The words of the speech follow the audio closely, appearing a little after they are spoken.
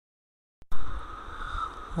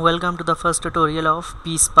Welcome to the first tutorial of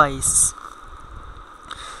Pspice.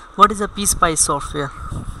 What is a Pspice software?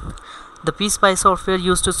 The Pspice software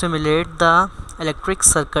used to simulate the electric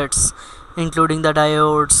circuits, including the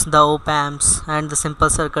diodes, the op-amps, and the simple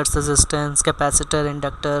circuits, resistance, capacitor,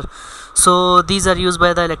 inductor. So these are used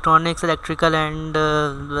by the electronics, electrical, and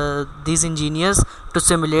these engineers to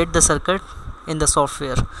simulate the circuit in the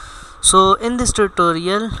software. So in this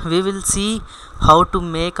tutorial we will see how to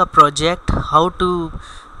make a project, how to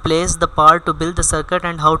place the part to build the circuit,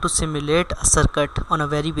 and how to simulate a circuit on a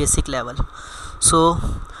very basic level. So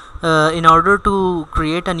in order to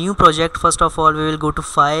create a new project, first of all we will go to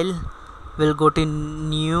file, we will go to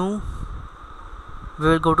new, we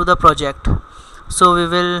will go to the project. So we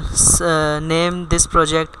will name this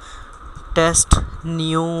project test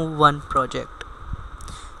new one project,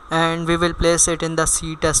 and we will place it in the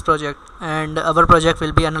C test project, and our project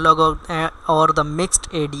will be analog or the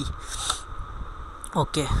mixed AD.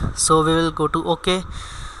 Okay, so we will go to OK.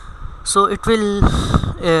 So it will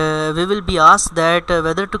we will be asked that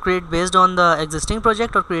whether to create based on the existing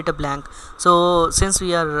project or create a blank. So since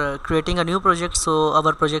we are creating a new project, so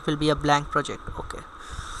our project will be a blank project. Okay,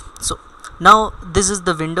 so now this is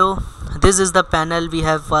the window, this is the panel, we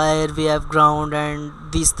have wire, we have ground, and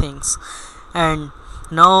these things. And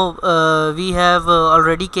now we have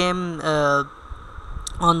already came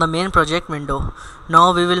on the main project window.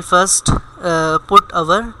 Now we will first put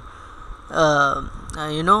our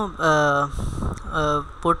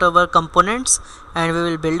put our components, and we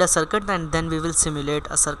will build a circuit, and then we will simulate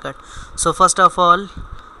a circuit. So first of all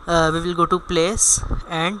we will go to place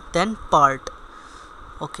and then part.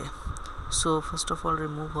 Okay, so first of all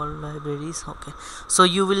remove all libraries. Okay, so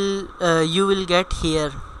you will get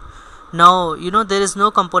here. Now there is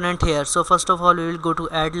no component here, so first of all we will go to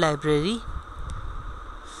add library.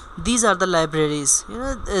 These are the libraries.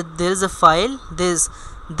 There is a file, this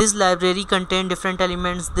library contains different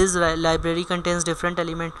elements, this library contains different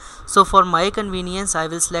element. So for my convenience I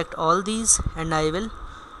will select all these, and I will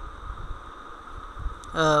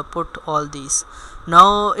put all these.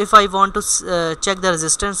 Now if I want to check the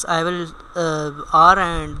resistance, I will R,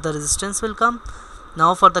 and the resistance will come.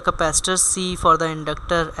 Now for the capacitor C, for the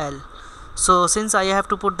inductor L. So since I have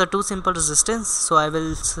to put the two simple resistance, so I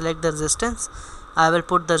will select the resistance, I will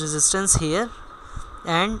put the resistance here,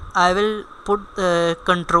 and I will put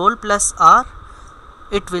control plus R,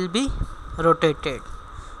 it will be rotated,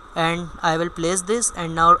 and I will place this,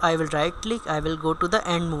 and now I will right click, I will go to the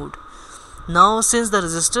end mode. Now since the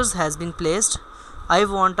resistors has been placed, I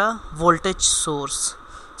want a voltage source.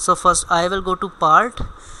 So first I will go to part.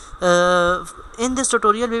 In this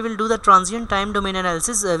tutorial we will do the transient time domain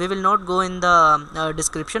analysis. We will not go in the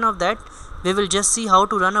description of that. We will just see how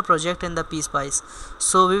to run a project in the Pspice.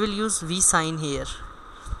 So we will use V sign here,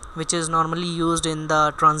 which is normally used in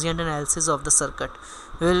the transient analysis of the circuit.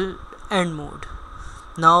 We will end mode.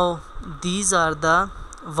 Now these are the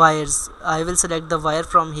wires. I will select the wire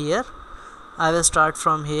from here, I will start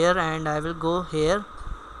from here, and I will go here,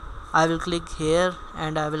 I will click here,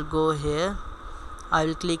 and I will go here, I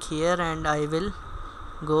will click here, and I will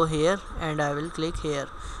go here, and I will click here.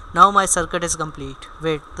 Now my circuit is complete.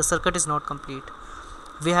 Wait, the circuit is not complete.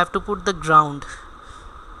 We have to put the ground,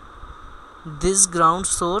 this ground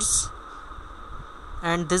source,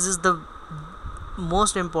 and this is the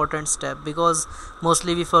most important step, because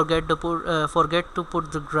mostly we forget to put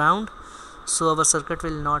the ground, so our circuit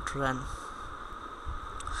will not run.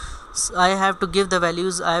 So I have to give the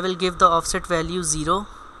values. I will give the offset value 0.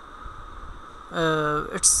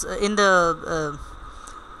 It's in the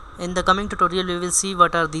coming tutorial we will see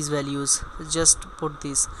what are these values. Just put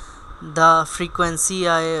these. The frequency,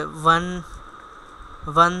 1000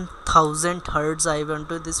 Hertz I want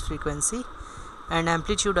to this frequency, and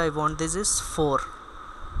amplitude I want this is 4.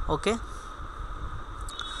 Okay,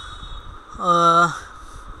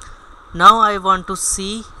 now I want to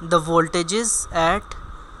see the voltages at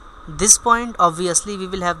this point. Obviously we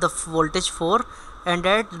will have the voltage 4, and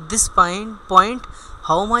at this point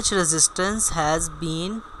how much resistance has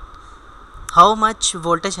been, how much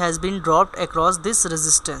voltage has been dropped across this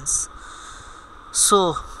resistance.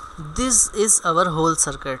 So this is our whole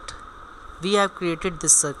circuit. We have created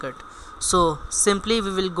this circuit. So simply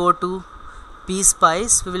we will go to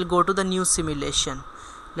Pspice, we will go to the new simulation.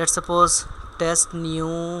 Let's suppose test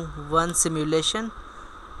new one simulation,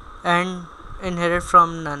 and inherit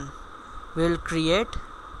from none. We will create,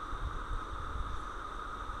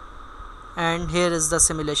 and here is the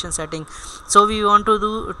simulation setting. So we want to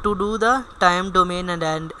do the time domain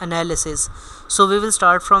and analysis. So we will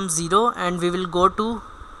start from 0, and we will go to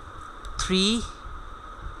 3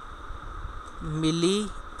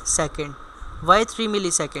 millisecond, Why 3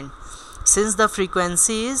 millisecond? Since the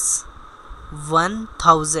frequency is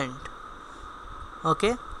 1000.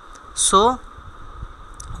 Okay, so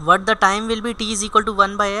what the time will be? T is equal to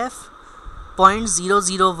 1 by f,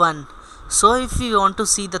 0.001. So if we want to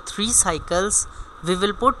see the 3 cycles, we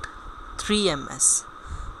will put 3 ms.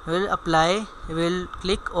 We will apply, we will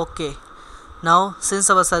click OK. Now since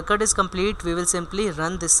our circuit is complete, we will simply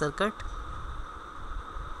run this circuit.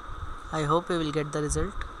 I hope we will get the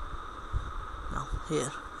result. Now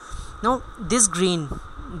here, now this green,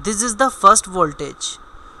 this is the first voltage.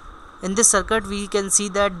 In this circuit we can see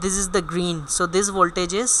that this is the green, so this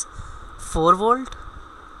voltage is 4 volt,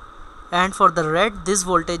 and for the red this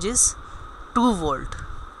voltage is 2 volt.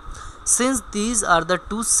 Since these are the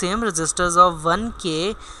two same resistors of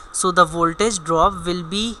 1K, so the voltage drop will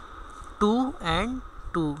be 2 and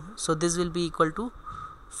 2, so this will be equal to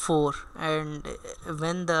 4, and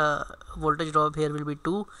when the voltage drop here will be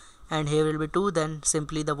 2 and here will be 2, then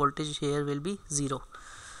simply the voltage here will be 0.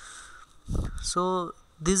 So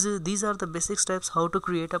these are the basic steps how to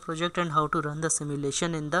create a project and how to run the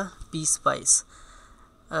simulation in the Pspice.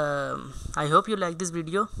 I hope you like this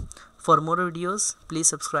video. For more videos, please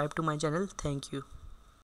subscribe to my channel. Thank you.